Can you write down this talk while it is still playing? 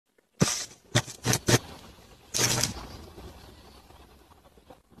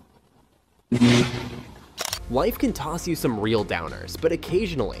Life can toss you some real downers, but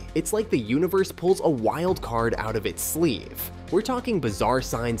occasionally, it's like the universe pulls a wild card out of its sleeve. We're talking bizarre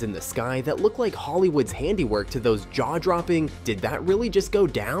signs in the sky that look like Hollywood's handiwork to those jaw-dropping, did that really just go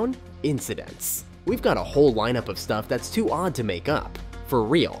down? Incidents. We've got a whole lineup of stuff that's too odd to make up. For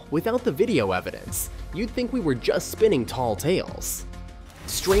real, without the video evidence, you'd think we were just spinning tall tales.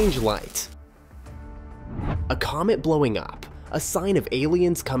 Strange light. A comet blowing up, a sign of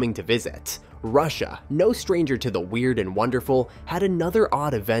aliens coming to visit. Russia, no stranger to the weird and wonderful, had another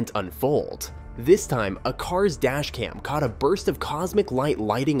odd event unfold. This time, a car's dashcam caught a burst of cosmic light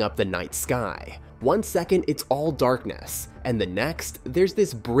lighting up the night sky. 1 second, it's all darkness, and the next, there's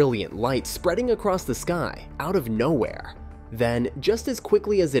this brilliant light spreading across the sky, out of nowhere. Then, just as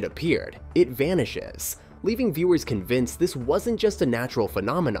quickly as it appeared, it vanishes, leaving viewers convinced this wasn't just a natural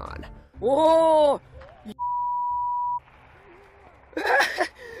phenomenon. О!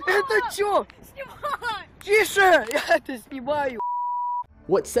 Это чё? Тише! Я это снимаю!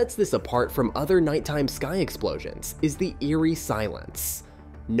 What sets this apart from other nighttime sky explosions is the eerie silence.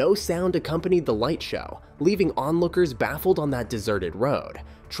 No sound accompanied the light show, leaving onlookers baffled on that deserted road,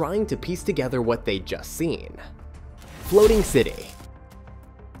 trying to piece together what they'd just seen. Floating city.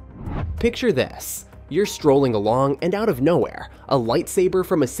 Picture this. You're strolling along and out of nowhere, a lightsaber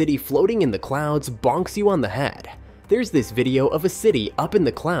from a city floating in the clouds bonks you on the head. There's this video of a city up in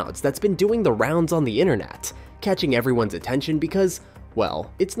the clouds that's been doing the rounds on the internet, catching everyone's attention because,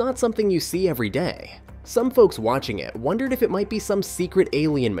 well, it's not something you see every day. Some folks watching it wondered if it might be some secret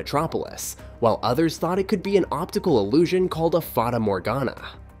alien metropolis, while others thought it could be an optical illusion called a Fata Morgana.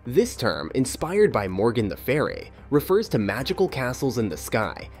 This term, inspired by Morgan the Fairy, refers to magical castles in the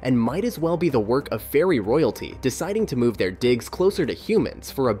sky and might as well be the work of fairy royalty deciding to move their digs closer to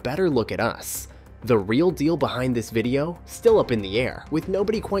humans for a better look at us. The real deal behind this video, still up in the air, with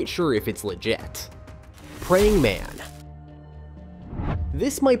nobody quite sure if it's legit. Praying Man.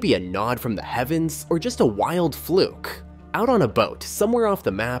 This might be a nod from the heavens or just a wild fluke. Out on a boat, somewhere off the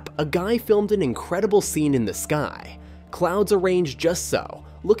map, a guy filmed an incredible scene in the sky. Clouds arranged just so,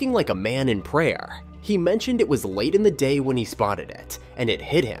 looking like a man in prayer. He mentioned it was late in the day when he spotted it, and it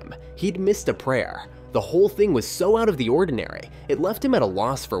hit him. He'd missed a prayer. The whole thing was so out of the ordinary, it left him at a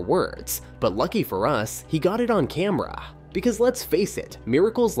loss for words, but lucky for us, he got it on camera. Because let's face it,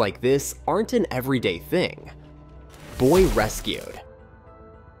 miracles like this aren't an everyday thing. Boy rescued.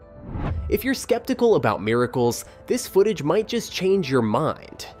 If you're skeptical about miracles, this footage might just change your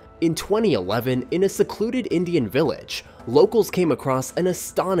mind. In 2011, in a secluded Indian village, locals came across an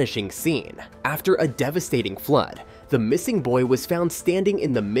astonishing scene. After a devastating flood, the missing boy was found standing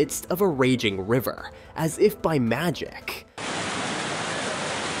in the midst of a raging river, as if by magic.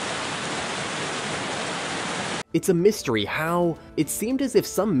 It's a mystery how it seemed as if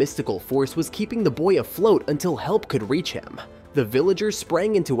some mystical force was keeping the boy afloat until help could reach him. The villagers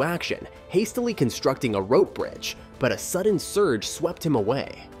sprang into action, hastily constructing a rope bridge, but a sudden surge swept him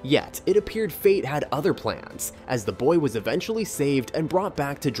away. Yet, it appeared fate had other plans, as the boy was eventually saved and brought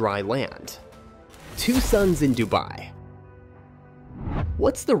back to dry land. 2 sons in Dubai.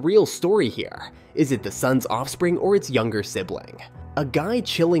 What's the real story here? Is it the son's offspring or its younger sibling? A guy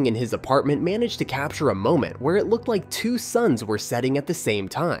chilling in his apartment managed to capture a moment where it looked like 2 suns were setting at the same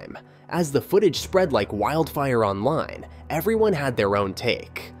time. As the footage spread like wildfire online, everyone had their own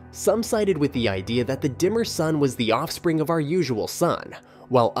take. Some sided with the idea that the dimmer sun was the offspring of our usual sun,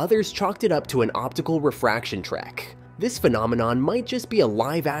 while others chalked it up to an optical refraction trick. This phenomenon might just be a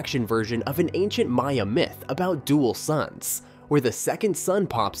live-action version of an ancient Maya myth about dual suns, where the second sun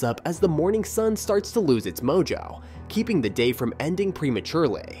pops up as the morning sun starts to lose its mojo, keeping the day from ending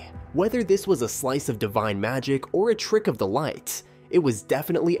prematurely. Whether this was a slice of divine magic or a trick of the light, it was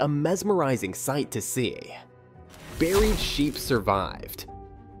definitely a mesmerizing sight to see. Buried sheep survived.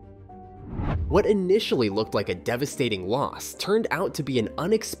 What initially looked like a devastating loss turned out to be an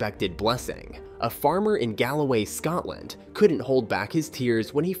unexpected blessing. A farmer in Galloway, Scotland, couldn't hold back his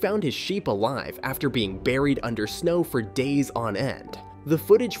tears when he found his sheep alive after being buried under snow for days on end. The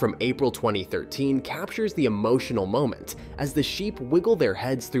footage from April 2013 captures the emotional moment as the sheep wiggle their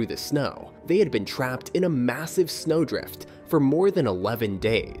heads through the snow. They had been trapped in a massive snowdrift for more than 11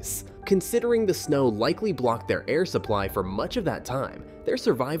 days. Considering the snow likely blocked their air supply for much of that time, their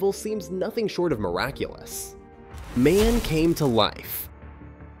survival seems nothing short of miraculous. Man came to life.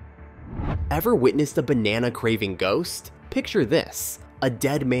 Ever witnessed a banana-craving ghost? Picture this. A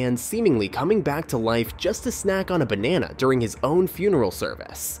dead man seemingly coming back to life just to snack on a banana during his own funeral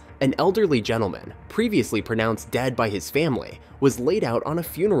service. An elderly gentleman, previously pronounced dead by his family, was laid out on a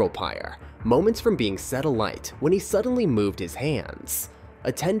funeral pyre, moments from being set alight when he suddenly moved his hands.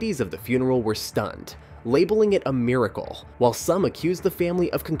 Attendees of the funeral were stunned, labeling it a miracle, while some accused the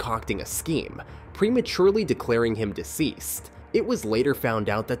family of concocting a scheme, prematurely declaring him deceased. It was later found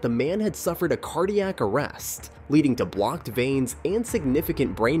out that the man had suffered a cardiac arrest, leading to blocked veins and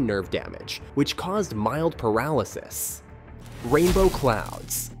significant brain nerve damage, which caused mild paralysis. Rainbow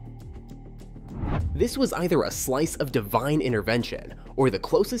clouds. This was either a slice of divine intervention, or the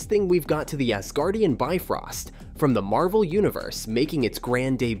closest thing we've got to the Asgardian Bifrost from the Marvel Universe making its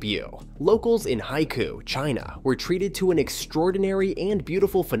grand debut. Locals in Haikou, China, were treated to an extraordinary and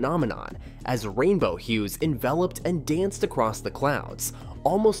beautiful phenomenon as rainbow hues enveloped and danced across the clouds,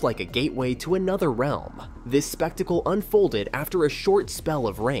 almost like a gateway to another realm. This spectacle unfolded after a short spell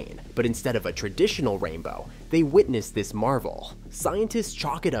of rain, but instead of a traditional rainbow, they witnessed this marvel. Scientists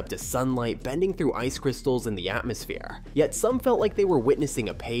chalk it up to sunlight bending through ice crystals in the atmosphere, yet some felt like they were witnessing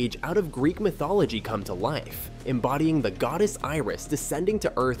a page out of Greek mythology come to life, embodying the goddess Iris descending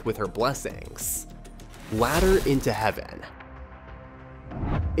to Earth with her blessings. Ladder into heaven.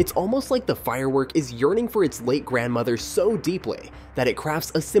 It's almost like the firework is yearning for its late grandmother so deeply that it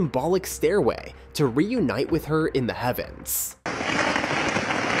crafts a symbolic stairway to reunite with her in the heavens.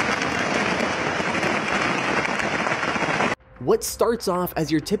 What starts off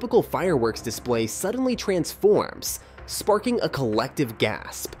as your typical fireworks display suddenly transforms, sparking a collective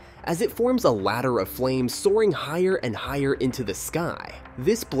gasp as it forms a ladder of flames soaring higher and higher into the sky.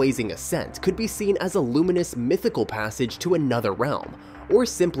 This blazing ascent could be seen as a luminous mythical passage to another realm, or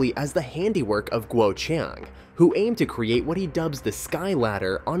simply as the handiwork of Guo Qiang, who aimed to create what he dubs the Sky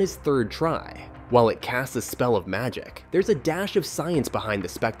Ladder on his third try. While it casts a spell of magic, there's a dash of science behind the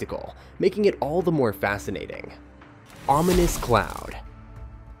spectacle, making it all the more fascinating. Ominous cloud.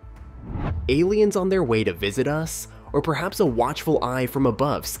 Aliens on their way to visit us? Or perhaps a watchful eye from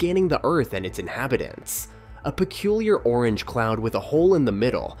above scanning the Earth and its inhabitants? A peculiar orange cloud with a hole in the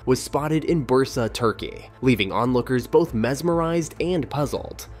middle was spotted in Bursa, Turkey, leaving onlookers both mesmerized and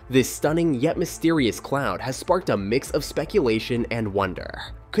puzzled. This stunning yet mysterious cloud has sparked a mix of speculation and wonder.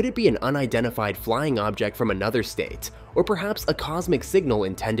 Could it be an unidentified flying object from another state, or perhaps a cosmic signal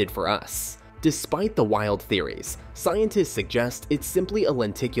intended for us? Despite the wild theories, scientists suggest it's simply a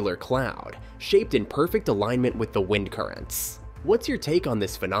lenticular cloud, shaped in perfect alignment with the wind currents. What's your take on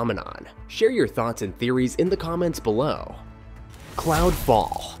this phenomenon? Share your thoughts and theories in the comments below. Cloud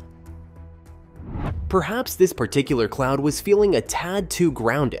fall. Perhaps this particular cloud was feeling a tad too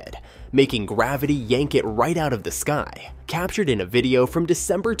grounded, making gravity yank it right out of the sky. Captured in a video from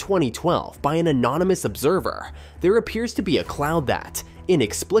December 2012 by an anonymous observer, there appears to be a cloud that,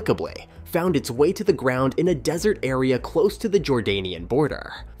 inexplicably, found its way to the ground in a desert area close to the Jordanian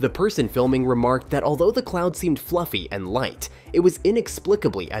border. The person filming remarked that although the cloud seemed fluffy and light, it was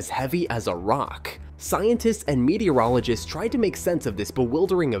inexplicably as heavy as a rock. Scientists and meteorologists tried to make sense of this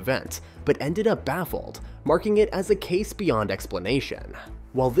bewildering event, but ended up baffled, marking it as a case beyond explanation.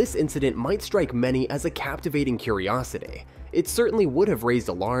 While this incident might strike many as a captivating curiosity, it certainly would have raised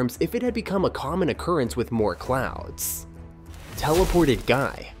alarms if it had become a common occurrence with more clouds. Teleported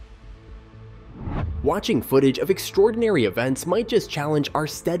guy. Watching footage of extraordinary events might just challenge our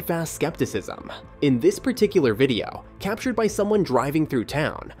steadfast skepticism. In this particular video, captured by someone driving through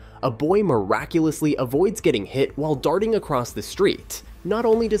town, a boy miraculously avoids getting hit while darting across the street. Not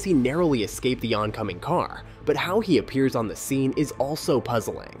only does he narrowly escape the oncoming car, but how he appears on the scene is also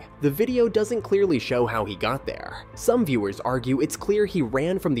puzzling. The video doesn't clearly show how he got there. Some viewers argue it's clear he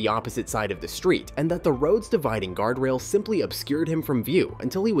ran from the opposite side of the street and that the road's dividing guardrail simply obscured him from view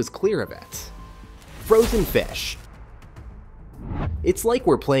until he was clear of it. Frozen fish. It's like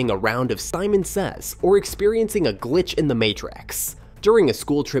we're playing a round of Simon Says or experiencing a glitch in the Matrix. During a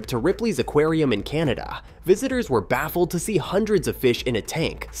school trip to Ripley's Aquarium in Canada, visitors were baffled to see hundreds of fish in a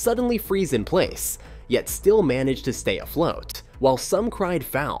tank suddenly freeze in place, yet still manage to stay afloat. While some cried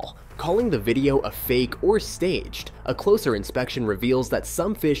foul, calling the video a fake or staged, a closer inspection reveals that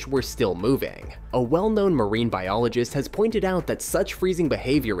some fish were still moving. A well-known marine biologist has pointed out that such freezing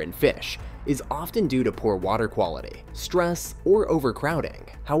behavior in fish is often due to poor water quality, stress, or overcrowding.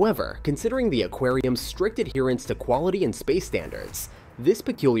 However, considering the aquarium's strict adherence to quality and space standards, this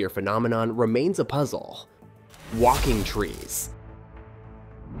peculiar phenomenon remains a puzzle. Walking trees.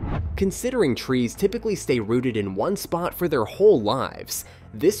 Considering trees typically stay rooted in one spot for their whole lives,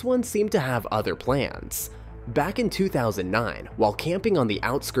 this one seemed to have other plans. Back in 2009, while camping on the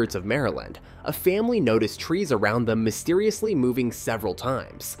outskirts of Maryland, a family noticed trees around them mysteriously moving several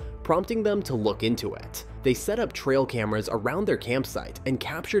times, prompting them to look into it. They set up trail cameras around their campsite and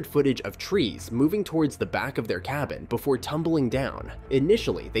captured footage of trees moving towards the back of their cabin before tumbling down.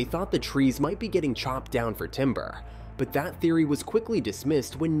 Initially, they thought the trees might be getting chopped down for timber, but that theory was quickly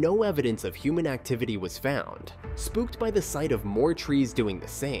dismissed when no evidence of human activity was found. Spooked by the sight of more trees doing the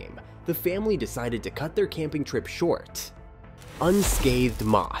same, the family decided to cut their camping trip short. Unscathed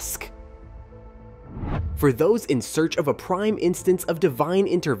Mosque. For those in search of a prime instance of divine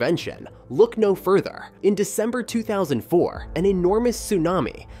intervention, look no further. In December 2004, an enormous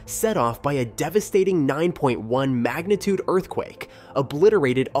tsunami, set off by a devastating 9.1 magnitude earthquake,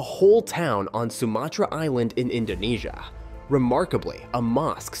 obliterated a whole town on Sumatra Island in Indonesia. Remarkably, a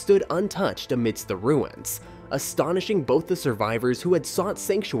mosque stood untouched amidst the ruins, astonishing both the survivors who had sought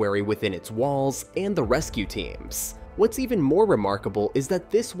sanctuary within its walls and the rescue teams. What's even more remarkable is that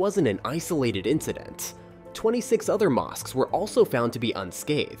this wasn't an isolated incident. 26 other mosques were also found to be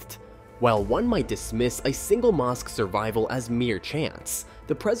unscathed. While one might dismiss a single mosque's survival as mere chance,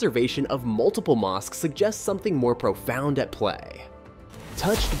 the preservation of multiple mosques suggests something more profound at play.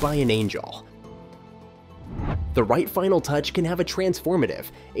 Touched by an angel. The right final touch can have a transformative,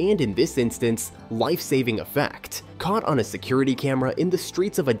 and in this instance, life-saving effect. Caught on a security camera in the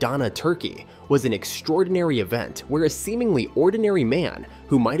streets of Adana, Turkey, was an extraordinary event where a seemingly ordinary man,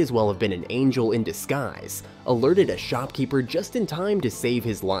 who might as well have been an angel in disguise, alerted a shopkeeper just in time to save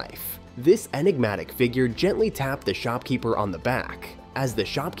his life. This enigmatic figure gently tapped the shopkeeper on the back. As the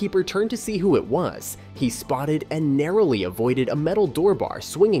shopkeeper turned to see who it was, he spotted and narrowly avoided a metal door bar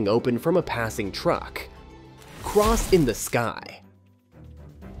swinging open from a passing truck. Cross in the sky.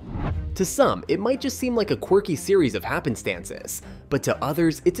 To some, it might just seem like a quirky series of happenstances, but to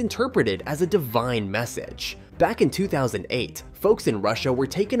others, it's interpreted as a divine message. Back in 2008, folks in Russia were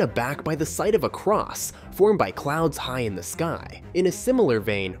taken aback by the sight of a cross formed by clouds high in the sky. In a similar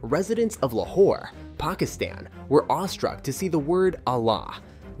vein, residents of Lahore, Pakistan, were awestruck to see the word Allah,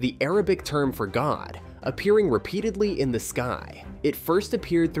 the Arabic term for God, appearing repeatedly in the sky. It first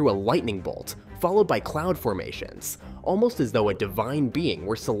appeared through a lightning bolt, followed by cloud formations, almost as though a divine being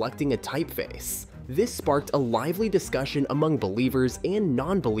were selecting a typeface. This sparked a lively discussion among believers and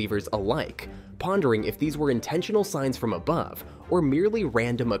non-believers alike, pondering if these were intentional signs from above or merely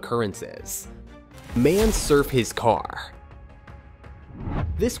random occurrences. Man surf his car.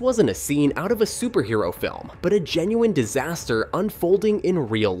 This wasn't a scene out of a superhero film, but a genuine disaster unfolding in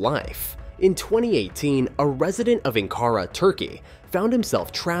real life. In 2018, a resident of Ankara, Turkey, found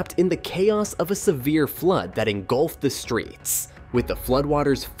himself trapped in the chaos of a severe flood that engulfed the streets. With the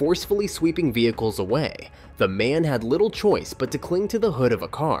floodwaters forcefully sweeping vehicles away, the man had little choice but to cling to the hood of a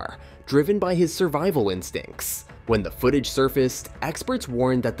car, driven by his survival instincts. When the footage surfaced, experts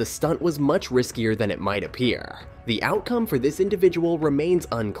warned that the stunt was much riskier than it might appear. The outcome for this individual remains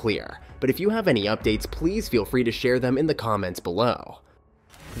unclear, but if you have any updates, please feel free to share them in the comments below.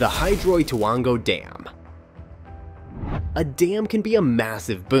 The Hydroituango Dam. A dam can be a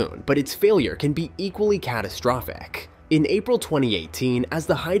massive boon, but its failure can be equally catastrophic. In April 2018, as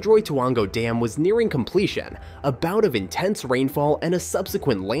the Hydroituango Dam was nearing completion, a bout of intense rainfall and a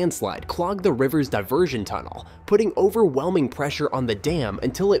subsequent landslide clogged the river's diversion tunnel, putting overwhelming pressure on the dam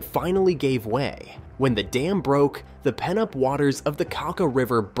until it finally gave way. When the dam broke, the pent-up waters of the Cauca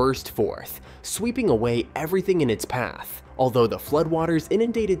River burst forth, sweeping away everything in its path. Although the floodwaters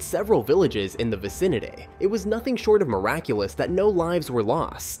inundated several villages in the vicinity, it was nothing short of miraculous that no lives were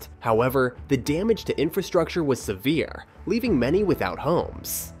lost. However, the damage to infrastructure was severe, leaving many without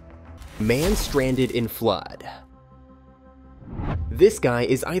homes. Man stranded in flood. This guy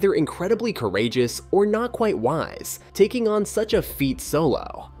is either incredibly courageous or not quite wise, taking on such a feat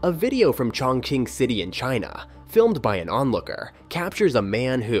solo. A video from Chongqing City in China, filmed by an onlooker, captures a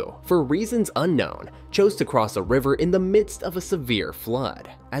man who, for reasons unknown, chose to cross a river in the midst of a severe flood.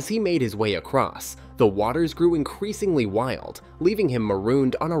 As he made his way across, the waters grew increasingly wild, leaving him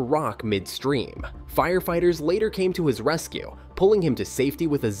marooned on a rock midstream. Firefighters later came to his rescue, pulling him to safety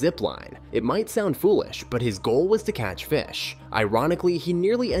with a zip line. It might sound foolish, but his goal was to catch fish. Ironically, he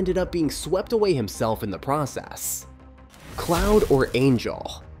nearly ended up being swept away himself in the process. Cloud or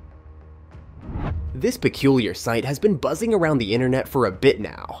angel? This peculiar sight has been buzzing around the internet for a bit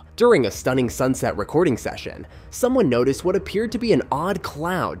now. During a stunning sunset recording session, someone noticed what appeared to be an odd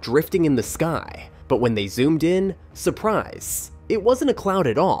cloud drifting in the sky. But when they zoomed in, surprise! It wasn't a cloud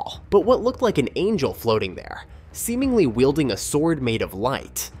at all, but what looked like an angel floating there, seemingly wielding a sword made of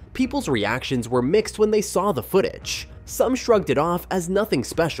light. People's reactions were mixed when they saw the footage. Some shrugged it off as nothing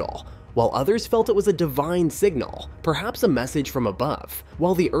special, while others felt it was a divine signal, perhaps a message from above.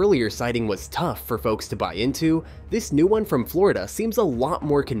 While the earlier sighting was tough for folks to buy into, this new one from Florida seems a lot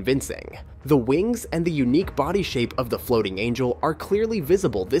more convincing. The wings and the unique body shape of the floating angel are clearly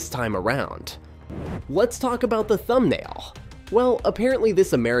visible this time around. Let's talk about the thumbnail. Well, apparently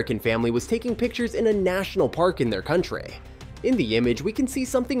this American family was taking pictures in a national park in their country. In the image, we can see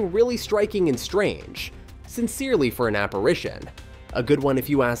something really striking and strange. Sincerely for an apparition. A good one if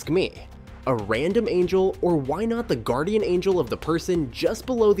you ask me. A random angel, or why not the guardian angel of the person just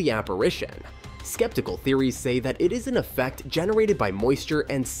below the apparition? Skeptical theories say that it is an effect generated by moisture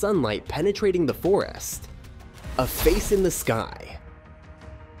and sunlight penetrating the forest. A face in the sky.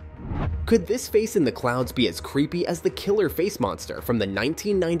 Could this face in the clouds be as creepy as the killer face monster from the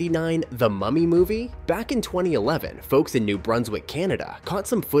 1999 The Mummy movie? Back in 2011, folks in New Brunswick, Canada caught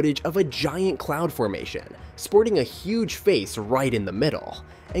some footage of a giant cloud formation, sporting a huge face right in the middle.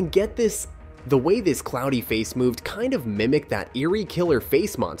 And get this, the way this cloudy face moved kind of mimicked that eerie killer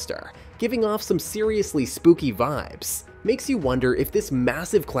face monster, giving off some seriously spooky vibes. Makes you wonder if this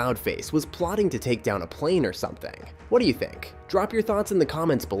massive cloud face was plotting to take down a plane or something. What do you think? Drop your thoughts in the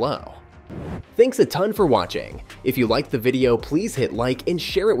comments below. Thanks a ton for watching. If you liked the video, please hit like and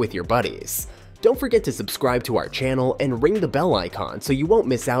share it with your buddies. Don't forget to subscribe to our channel and ring the bell icon so you won't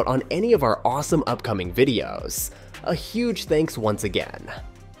miss out on any of our awesome upcoming videos. A huge thanks once again.